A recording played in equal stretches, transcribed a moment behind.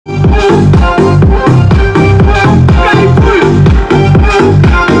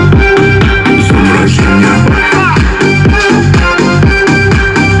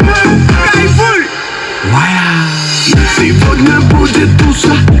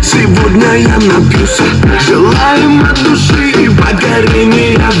Сегодня я напьюся, желаем от души и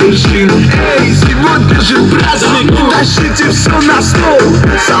покорения вершин. Эй, сегодня же праздник, тащите все на стол.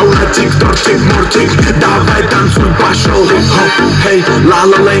 Салатик, тортик, мортик, давай танцуй, пошел. Эй,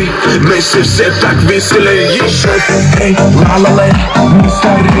 ла-ла-лей, вместе все так веселей. Еще, эй, ла-ла-лей, мы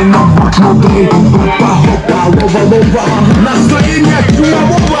старые, но будь мудрей. Опа-опа, лова-лова, настроение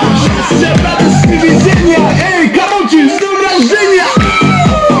чумового. Счастья, радости, везения. Эй, короче, с днем рождения!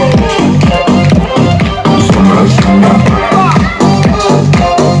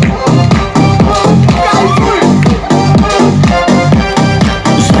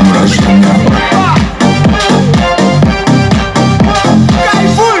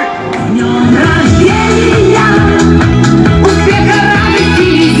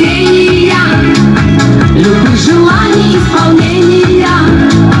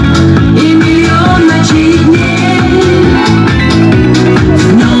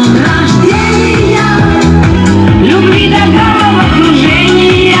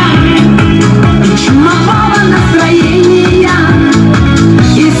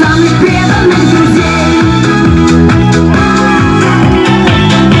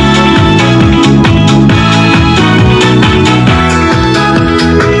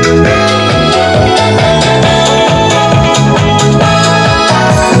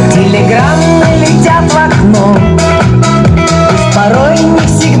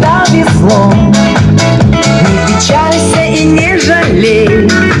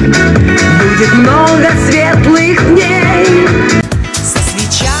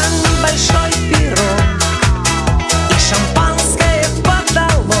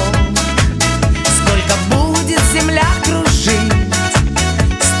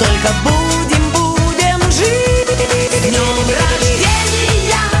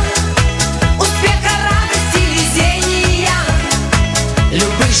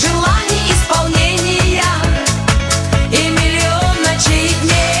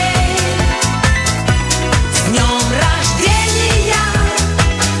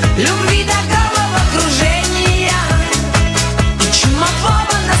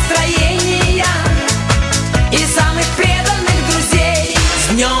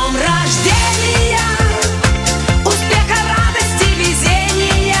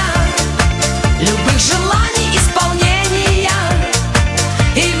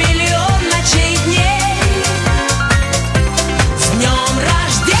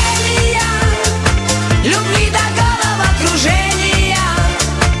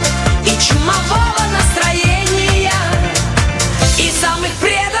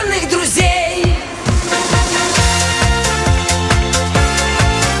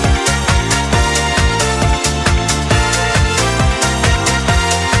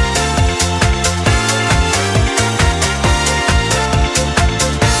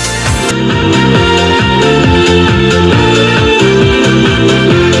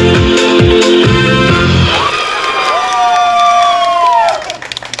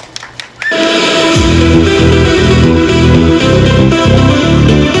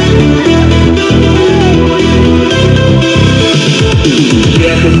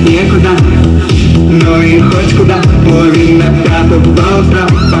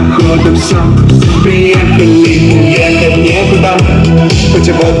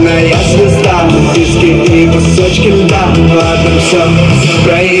 Путеводная звезда, диски и кусочки льда. Ладно, все,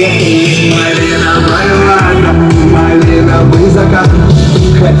 проехали. Малиновый закат.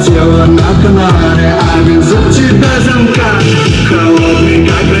 Хотела на Канары, а везут тебя замка. Холодный,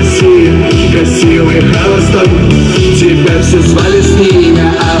 как Россия, красивый, холостой. Тебя все звали с ними,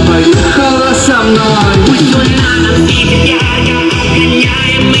 а поехала со мной. Пусть луна нам светит ярко,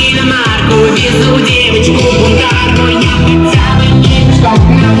 обгоняем мы на марку. Везу девочку бунтарку, я хотя бы не что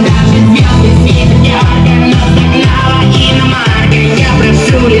нам даже звезды светят ярко. Нас догнала иномарка, я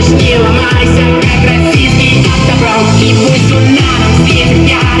прошу лишь не ломайся, как российский автобром. И пусть луна нам светит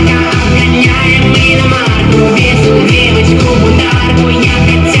ярко, обгоняем мы на марку. Везу девочку бунтарку, я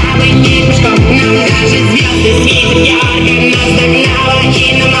хотя бы не пешком. Нам даже звезды светят ярко, нас догнала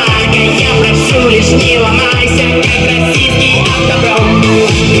иномарка. Я прошу лишь не ломайся, как российский автобром.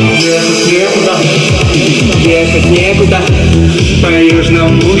 Ехать некуда по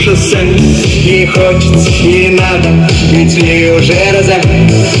южному шоссе. Не хочется, не надо, ведь ли уже розе.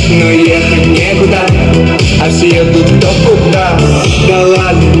 Но ехать некуда, а все едут кто куда. Да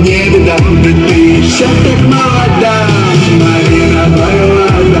ладно, не беда, ведь ты еще так молода. Малиновая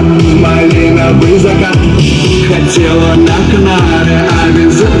лада, малиновый закат. Хотела на Канары, а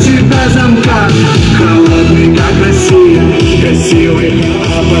везут тебя замка. Холодный, как Россия, красивый,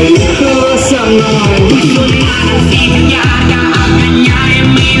 а поехала со мной. Пусть луна нам светит ярко, обгоняем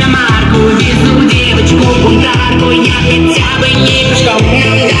мы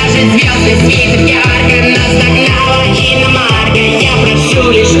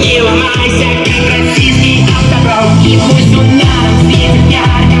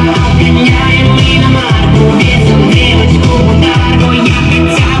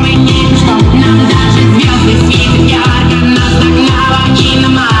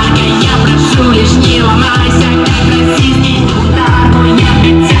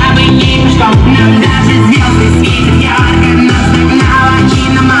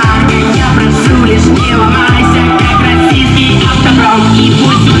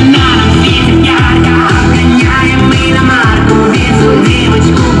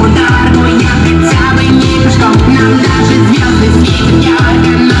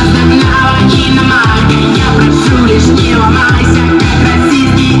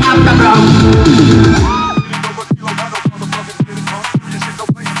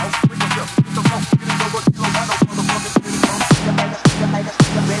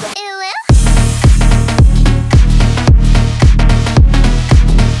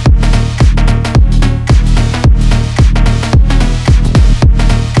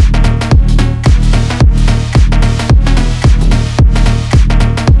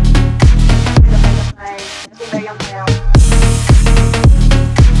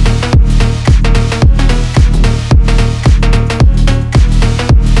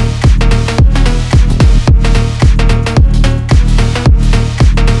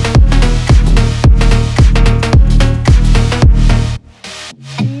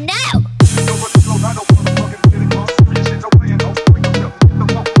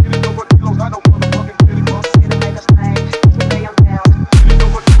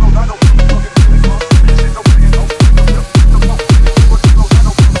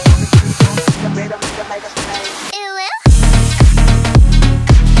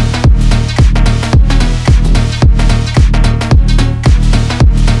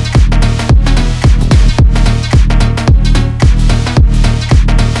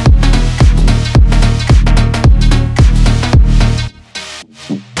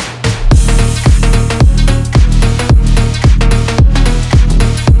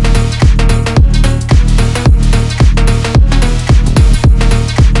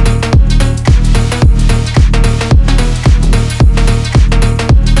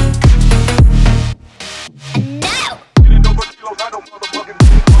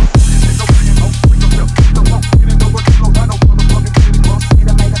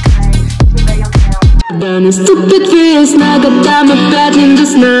наступит весна, годам опять не до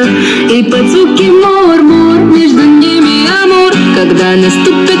сна. И под звуки мур-мур, между ними амур. Когда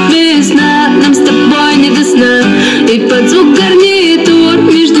наступит весна, нам с тобой не до сна. И под звук гарнитур,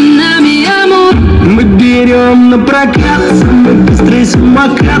 между нами амур. Мы берем на прокат самый быстрый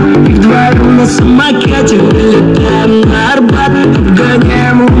самокат и вдвоем на самокате вылетаем на Арбат.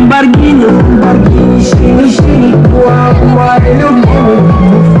 Обгоняем Ламборгини, синий-синий, мои любимые,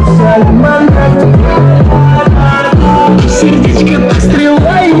 вкуса лимонад. Сердечко так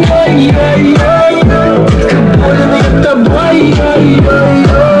стрелой, ой-ой-ой, как больно я тобой,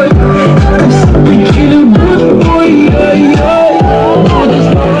 ой-ой-ой. Все-таки любовь, ой-ой-ой, буду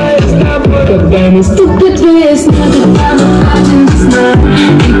снова я с тобой. Когда наступит весна, когда мы хотим весна.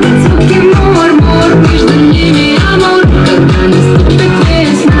 И под звуки мур-мур, между ними амур. Когда наступит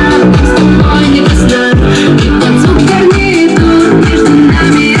весна, нам с тобой не до сна. И под звук гарнитур, между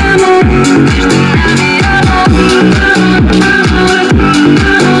нами амур. Между нами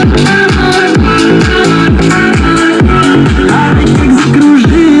Ай, как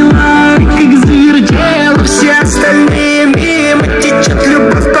закружила, как завертела, все остальные мимо, течет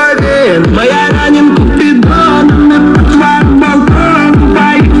любовь по венам. Моя ранен купидоном, и по твоим балконам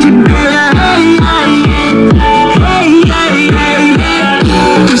пою тебе. Эй,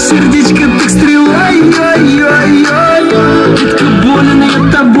 сердечко так стрелой, ой-ой-ой, детка, болен я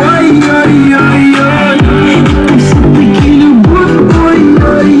тобой, ой-ой-ой. Ты все-таки любовь,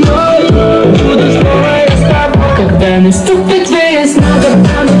 ой-ой-ой, буду снова я с тобой. Когда наступит весна,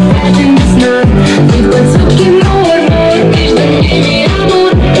 когда мы хотим весна. И под звуки мур-мур, между ними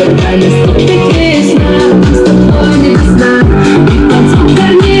амур. Когда наступит весна, нам с тобой не до сна. И под звук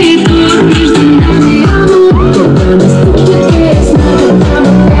гарнитур, между нами амур. Когда наступит весна, когда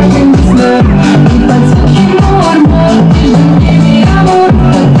мы хотим весна. И под звуки мур-мур, между ними амур.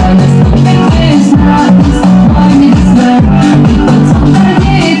 Когда наступит весна, нам с тобой не до сна. И под звук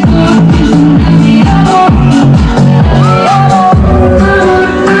гарнитур, между нами амур.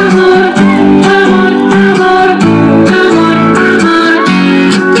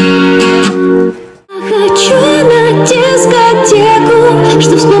 Хочу на дискотеку,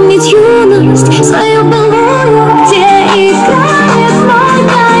 чтоб вспомнить юность свою былую, где играет мой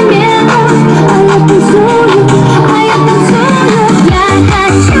комета. А я танцую, Я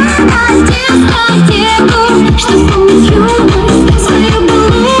хочу на дискотеку, чтоб вспомнить юность свою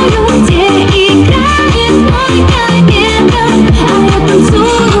былую, где играет мой комета.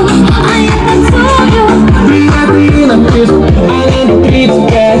 А я танцую, Приятный напиток, а лет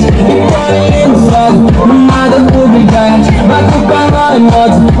 35, буквально сразу, надо убегать. Вокруг полно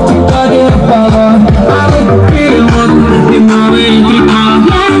эмоций, кто-то в полно, а мы купили водку и новый прикол.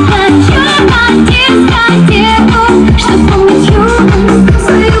 Я хочу на дискотеку, чтоб помнить юность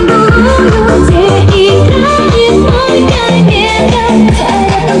свою былую, где играет мой комета.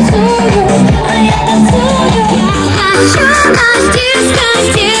 А я танцую, Я хочу на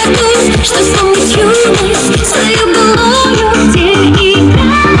дискотеку, чтоб помнить юность свою былую, где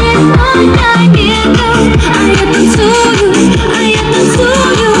играет мой комета. А я танцую,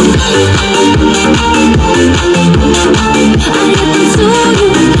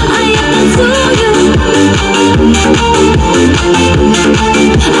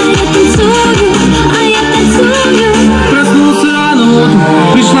 Проснулся рано утром,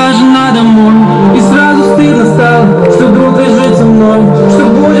 пришла жена домой, и сразу стыдно стало, что вдруг лежит со мной. Что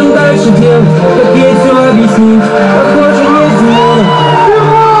будем дальше делать, как ей все объяснить? Похоже, нет Димона,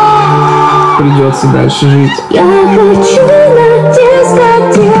 придется дальше жить. Я хочу на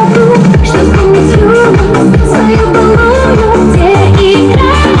дискотеку, чтоб помнить юность свою былую, где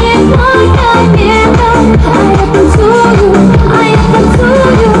играет мой комета. А я танцую,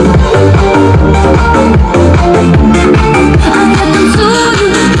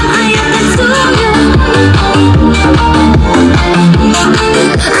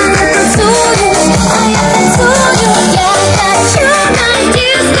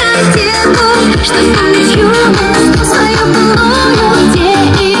 Чтоб помнить юность свою былую, где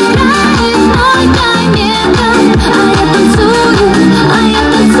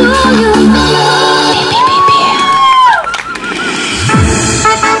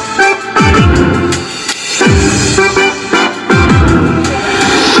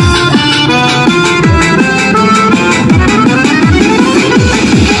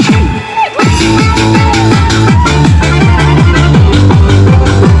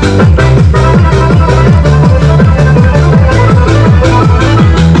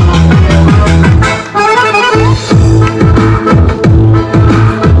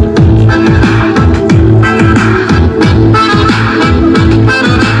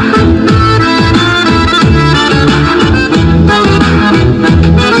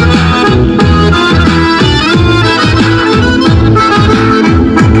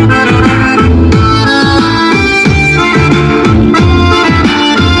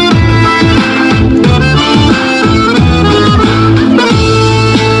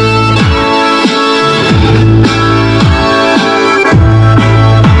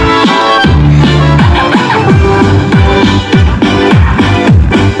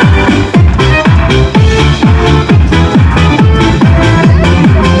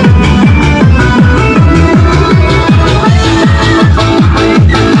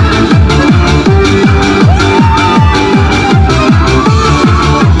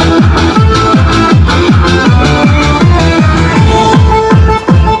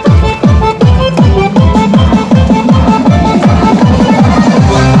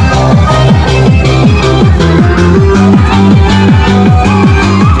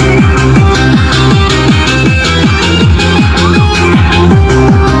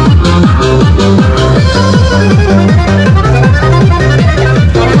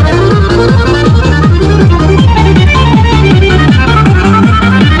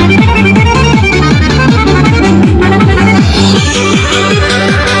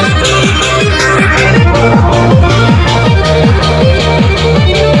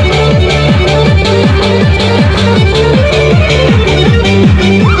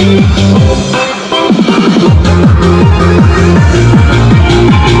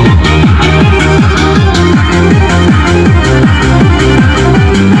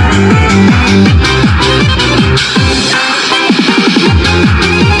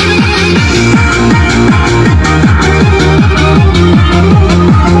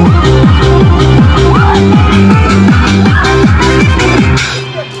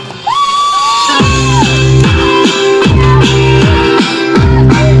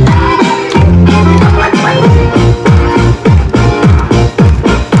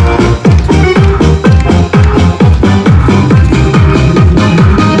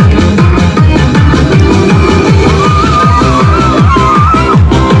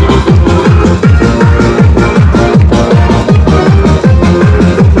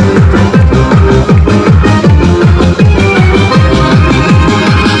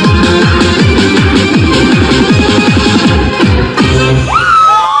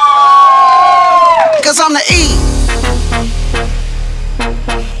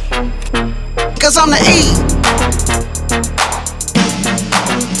Cause I'm the E. Cause I'm the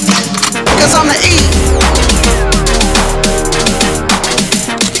E.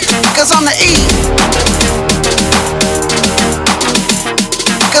 Cause I'm the E.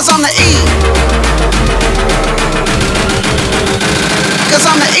 Cause I'm the E. Cause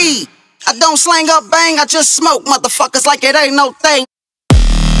I'm the E. I don't slang up bang, I just smoke motherfuckers like it ain't no thing.